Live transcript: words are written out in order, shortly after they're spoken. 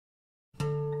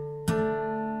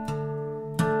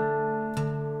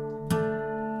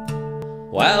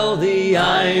While the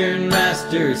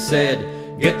Ironmaster said,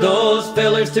 "Get those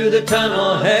fillers to the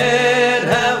tunnel head,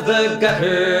 have the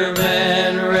gutter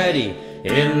men ready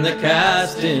in the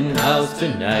casting house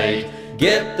tonight.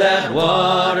 Get that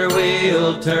water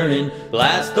wheel turning,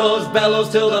 blast those bellows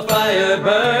till the fire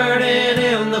burning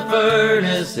in the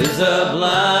furnace is a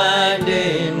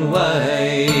blinding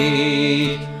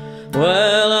white."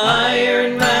 Well,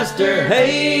 Ironmaster,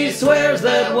 he swears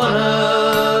that one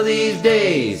of these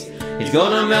days he's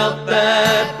gonna melt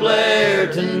that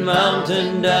Blairton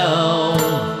mountain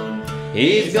down.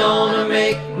 He's gonna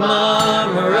make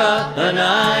Marmora an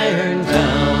iron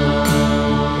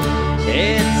town.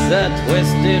 It's a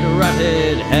twisted,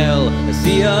 rotted hell, a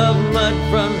sea of mud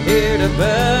from here to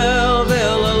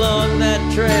Belleville. Along that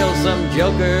trail some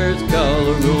jokers call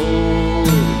a road,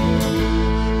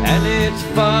 and it's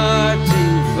far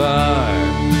too far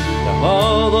to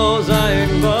haul those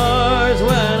iron bars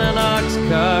when an ox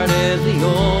cart is the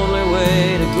only way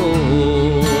to go.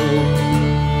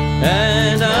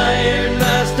 And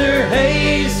Ironmaster,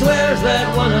 he swears that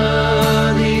one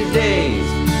of these days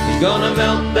he's gonna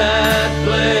melt that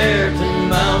Blairton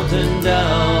mountain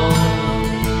down.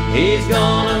 He's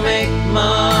gonna make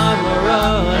Marmora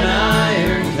an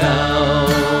iron town.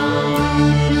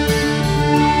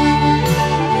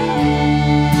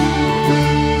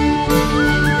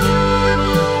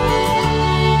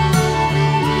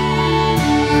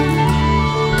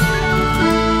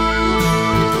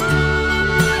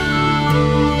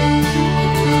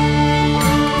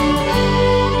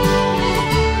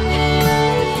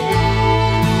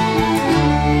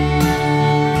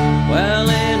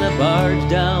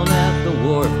 Down at the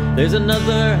wharf there's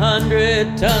another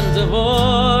 100 tons of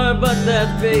ore, but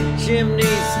that big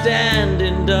chimney's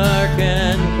standing dark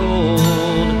and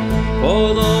cold.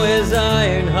 Although his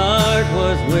iron heart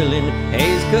was willing,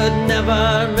 Hayes could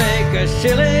never make a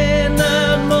shilling.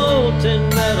 That molten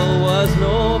metal was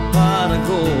no pot of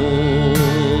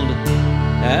gold.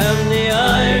 And the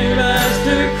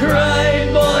Ironmaster cried,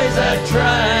 "Boys, I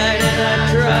tried and I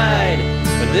tried,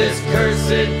 but this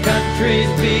cursed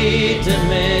country's beating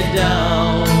me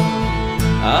down.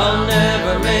 I'll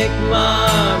never make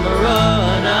Marmora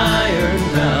an iron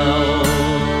town."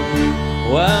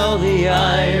 Well, the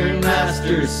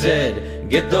Ironmaster said,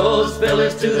 "Get those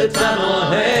fillers to the tunnel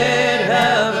head,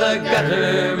 have the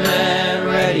gutter men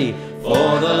ready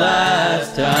for the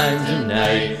last time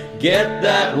tonight. Get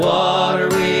that water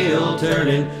wheel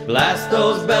turning, blast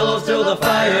those bellows till the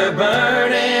fire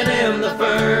burning in the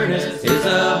furnace